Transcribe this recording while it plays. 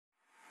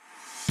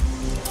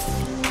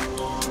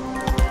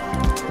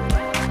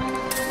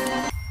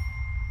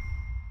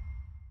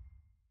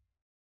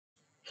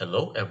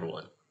Hello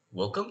everyone,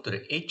 welcome to the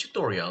 8th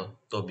tutorial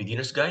to a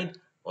beginner's guide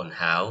on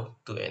how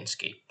to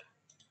Enscape.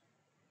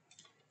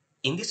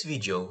 In this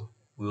video,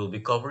 we will be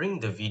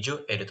covering the video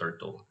editor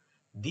tool.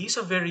 This is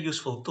a very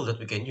useful tool that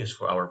we can use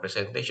for our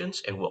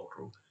presentations and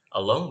walkthrough,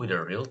 along with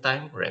our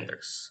real-time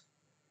renders.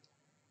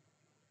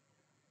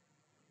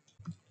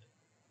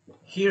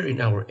 Here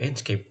in our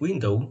Enscape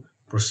window,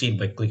 proceed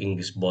by clicking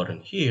this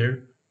button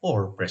here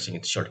or pressing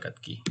its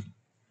shortcut key.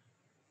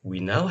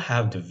 We now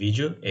have the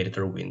video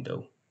editor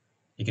window.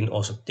 You can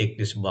also tick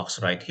this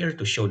box right here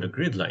to show the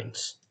grid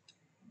lines.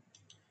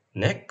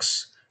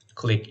 Next,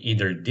 click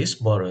either this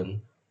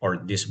button or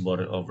this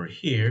button over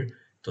here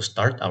to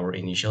start our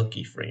initial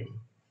keyframe.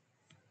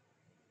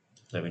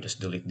 Let me just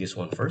delete this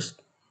one first.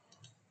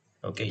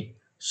 Okay,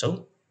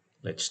 so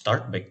let's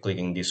start by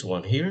clicking this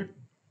one here.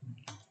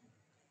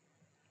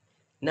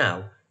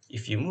 Now,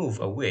 if you move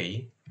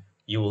away,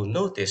 you will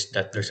notice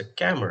that there's a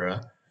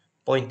camera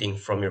pointing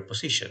from your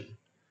position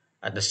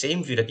at the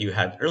same view that you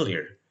had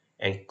earlier,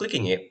 and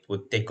clicking it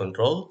would take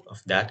control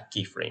of that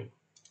keyframe.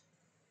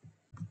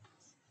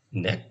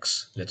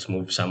 Next, let's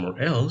move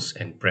somewhere else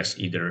and press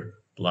either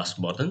plus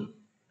button,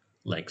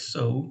 like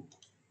so.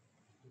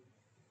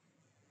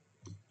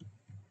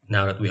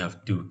 Now that we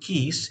have two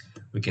keys,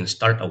 we can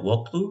start a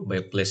walkthrough by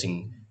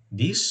placing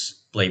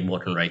this play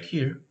button right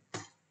here.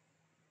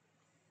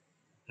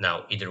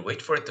 Now either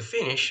wait for it to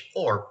finish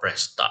or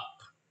press stop.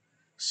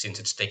 Since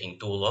it's taking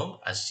too long,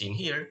 as seen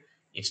here,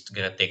 it's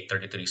gonna take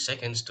 33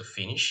 seconds to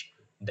finish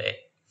the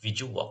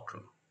video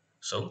walkthrough.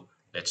 So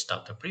let's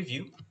stop the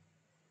preview.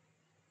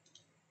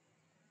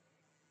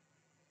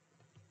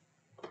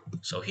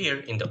 So here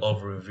in the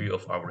overview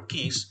of our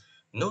keys,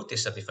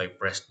 notice that if I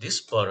press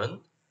this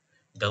button,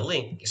 the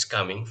link is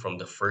coming from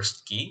the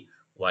first key,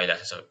 while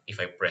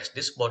if I press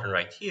this button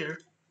right here,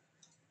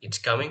 it's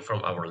coming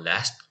from our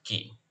last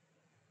key.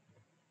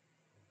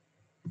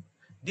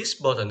 This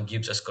button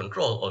gives us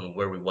control on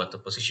where we want to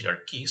position our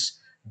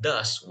keys,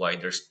 thus why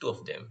there's two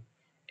of them.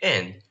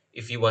 And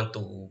if you want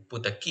to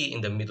put a key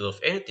in the middle of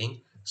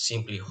anything,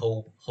 simply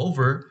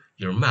hover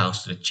your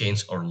mouse to the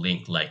chains or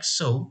link like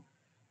so.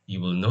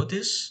 You will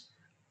notice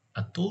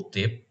a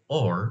tooltip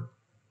or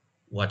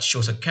what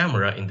shows a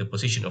camera in the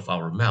position of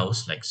our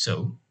mouse like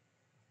so.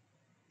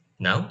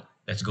 Now,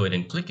 let's go ahead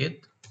and click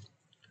it,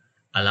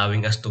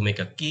 allowing us to make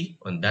a key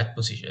on that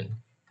position.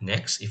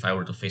 Next, if I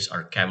were to face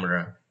our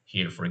camera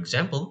here, for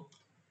example,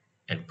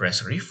 and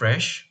press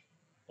refresh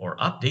or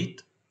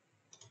update,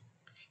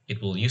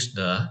 it will use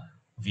the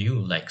view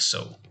like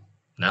so.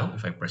 Now,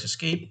 if I press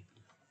escape,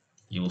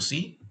 you will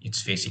see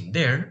it's facing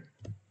there,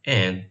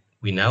 and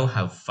we now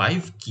have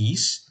 5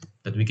 keys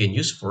that we can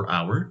use for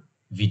our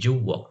video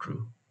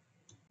walkthrough.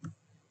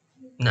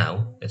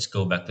 Now, let's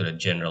go back to the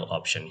general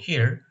option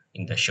here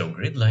in the show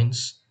grid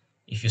lines.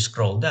 If you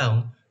scroll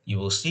down, you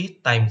will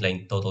see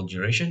timeline total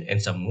duration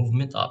and some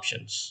movement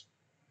options.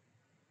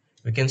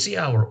 We can see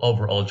our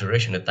overall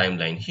duration of the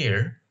timeline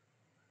here,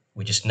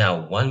 which is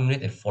now 1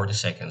 minute and 40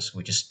 seconds,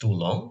 which is too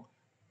long.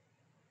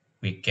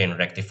 We can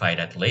rectify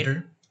that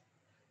later.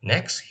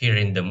 Next, here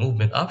in the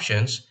movement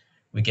options,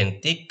 we can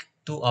tick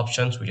two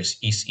options, which is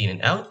ease in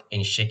and out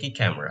and shaky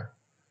camera.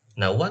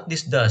 Now what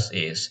this does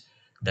is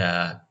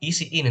the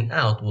easy in and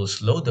out will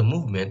slow the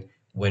movement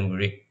when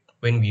we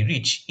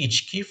reach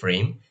each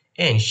keyframe,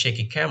 and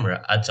shaky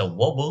camera adds a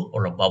wobble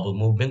or a bubble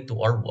movement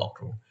to our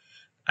walkthrough.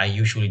 I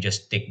usually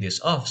just take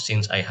this off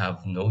since I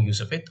have no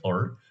use of it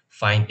or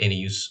find any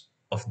use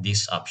of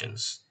these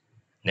options.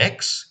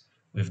 Next,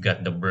 we've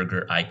got the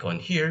burger icon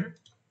here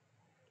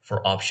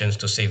for options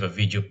to save a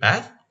video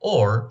path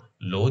or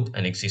load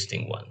an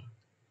existing one.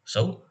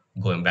 So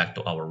going back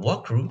to our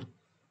walkthrough,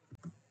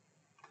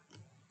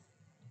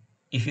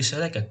 if you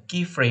select a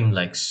keyframe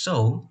like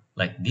so,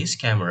 like this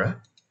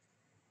camera,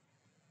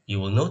 you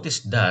will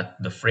notice that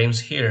the frames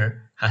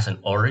here has an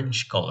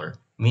orange color,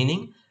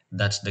 meaning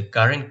that's the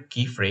current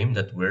keyframe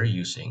that we're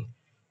using.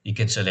 You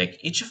can select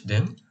each of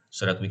them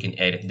so that we can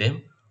edit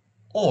them,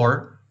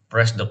 or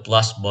press the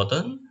plus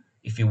button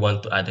if you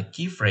want to add a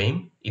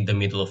keyframe in the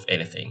middle of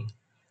anything.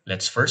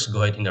 Let's first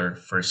go ahead in our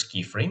first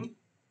keyframe.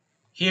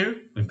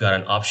 Here, we've got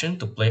an option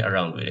to play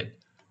around with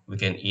it. We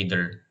can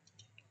either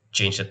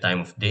change the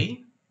time of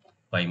day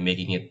by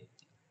making it,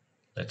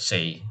 let's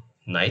say,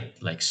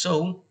 night like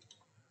so,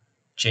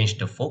 change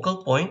the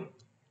focal point,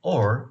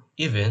 or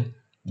even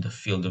the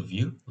field of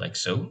view like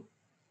so.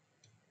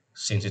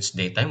 Since it's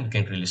daytime, we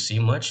can't really see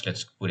much.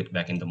 Let's put it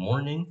back in the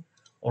morning,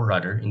 or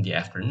rather in the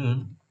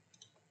afternoon.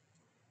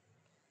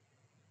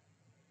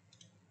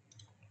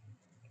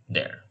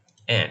 There.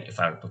 And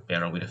if I were to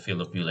pair on with a field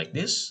of view like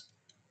this,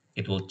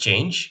 it will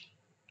change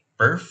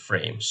per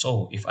frame.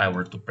 So if I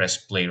were to press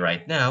play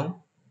right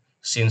now,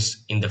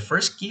 since in the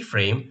first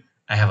keyframe,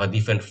 I have a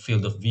different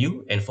field of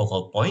view and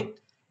focal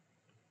point,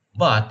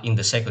 but in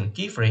the second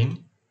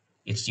keyframe,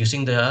 it's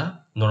using the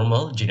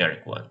normal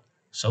generic one.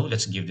 So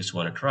let's give this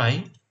one a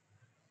try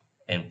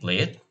and play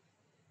it.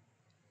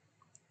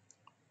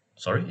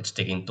 Sorry, it's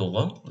taking too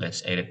long.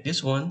 Let's edit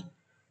this one.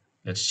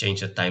 Let's change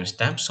the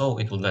timestamp so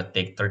it will not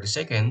take 30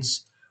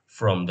 seconds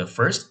from the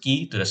first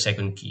key to the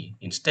second key.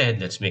 Instead,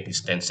 let's make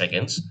this 10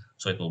 seconds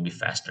so it will be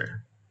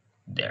faster.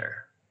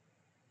 There.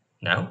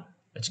 Now,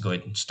 let's go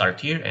ahead and start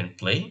here and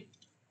play.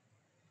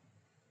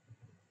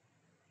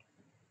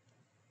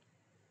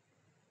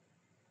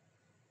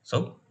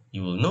 So,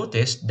 you will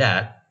notice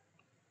that,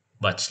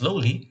 but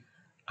slowly,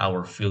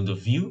 our field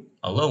of view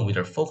along with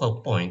our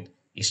focal point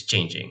is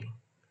changing.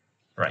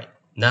 Right.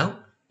 Now,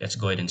 let's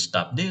go ahead and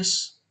stop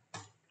this.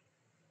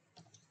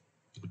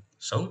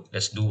 So,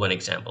 let's do one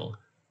example.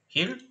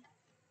 Here,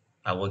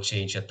 I will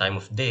change the time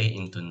of day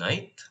into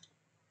night.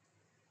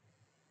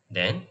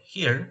 Then,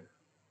 here,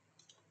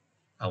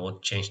 I will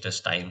change the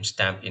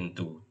timestamp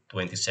into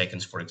 20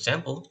 seconds, for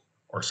example,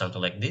 or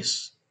something like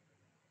this.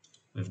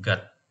 We've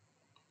got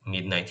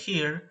midnight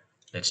here.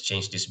 Let's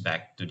change this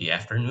back to the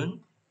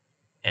afternoon.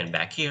 And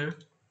back here,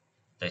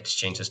 let's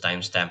change the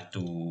timestamp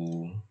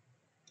to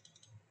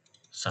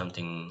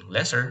something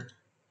lesser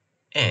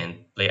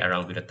and play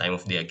around with the time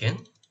of day again.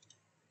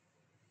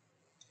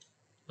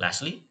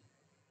 Lastly,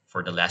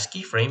 for the last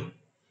keyframe,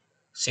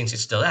 since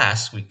it's the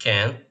last, we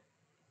can't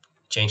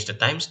change the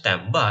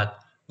timestamp,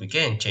 but we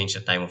can change the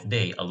time of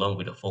day along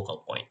with the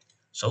focal point.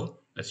 So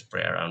let's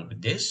play around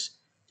with this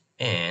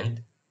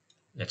and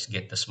let's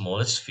get the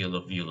smallest field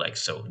of view like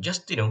so,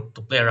 just,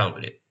 to play around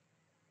with it.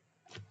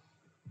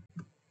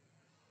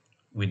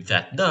 With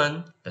that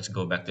done, let's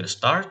go back to the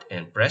start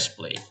and press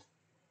play.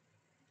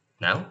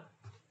 Now,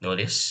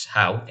 notice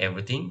how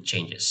everything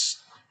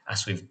changes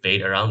as we've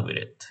played around with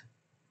it.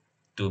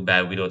 Too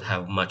bad we don't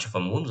have much of a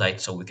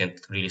moonlight so we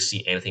can't really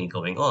see anything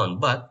going on,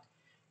 but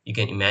you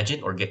can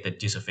imagine or get the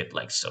gist of it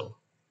like so.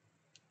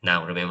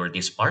 Now remember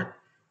this part?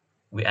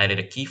 We added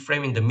a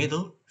keyframe in the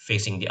middle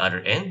facing the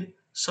other end,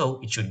 so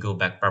it should go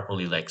back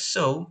properly like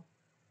so.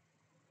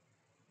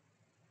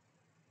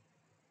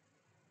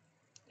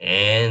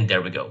 And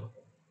there we go.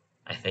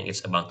 I think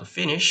it's about to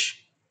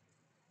finish.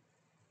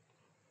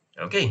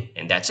 Okay,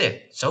 and that's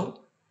it.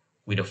 So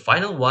with the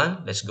final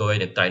one, let's go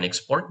ahead and try and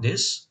export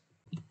this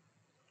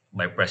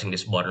by pressing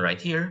this button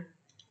right here.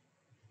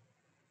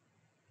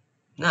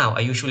 Now, I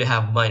usually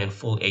have mine in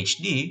full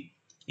HD.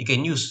 You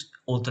can use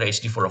Ultra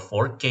HD for a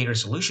 4K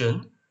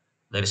resolution.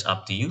 That is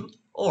up to you,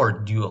 or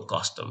do a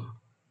custom.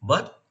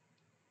 But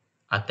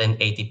a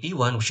 1080p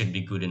one should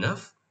be good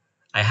enough.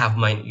 I have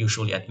mine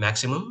usually at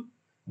maximum.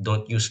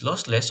 Don't use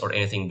lossless or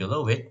anything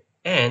below it.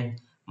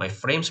 And my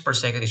frames per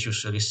second is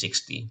usually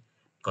 60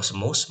 because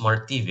most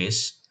smart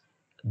TVs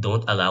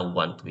don't allow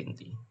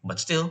 120. But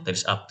still, that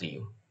is up to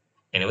you.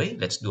 Anyway,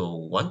 let's do a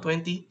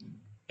 120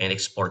 and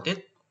export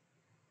it.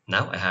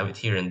 Now I have it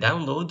here in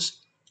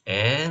downloads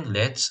and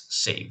let's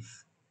save.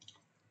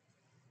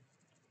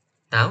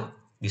 Now,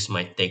 this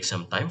might take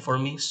some time for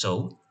me,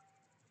 so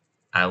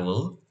I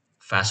will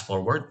fast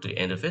forward to the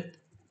end of it.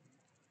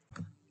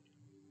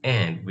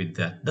 And with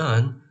that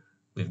done,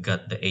 we've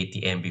got the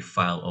 80 MB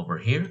file over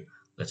here.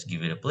 Let's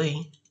give it a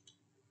play.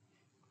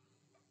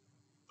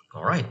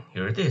 All right,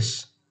 here it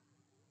is.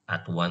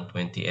 At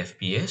 120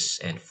 FPS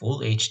and full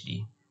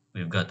HD,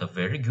 we've got a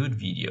very good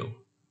video.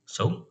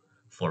 So,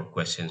 for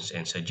questions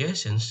and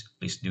suggestions,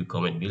 please do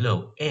comment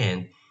below.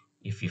 And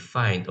if you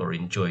find or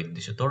enjoyed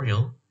this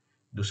tutorial,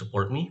 do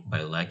support me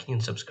by liking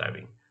and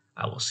subscribing.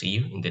 I will see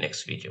you in the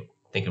next video.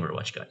 Thank you very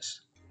much, guys.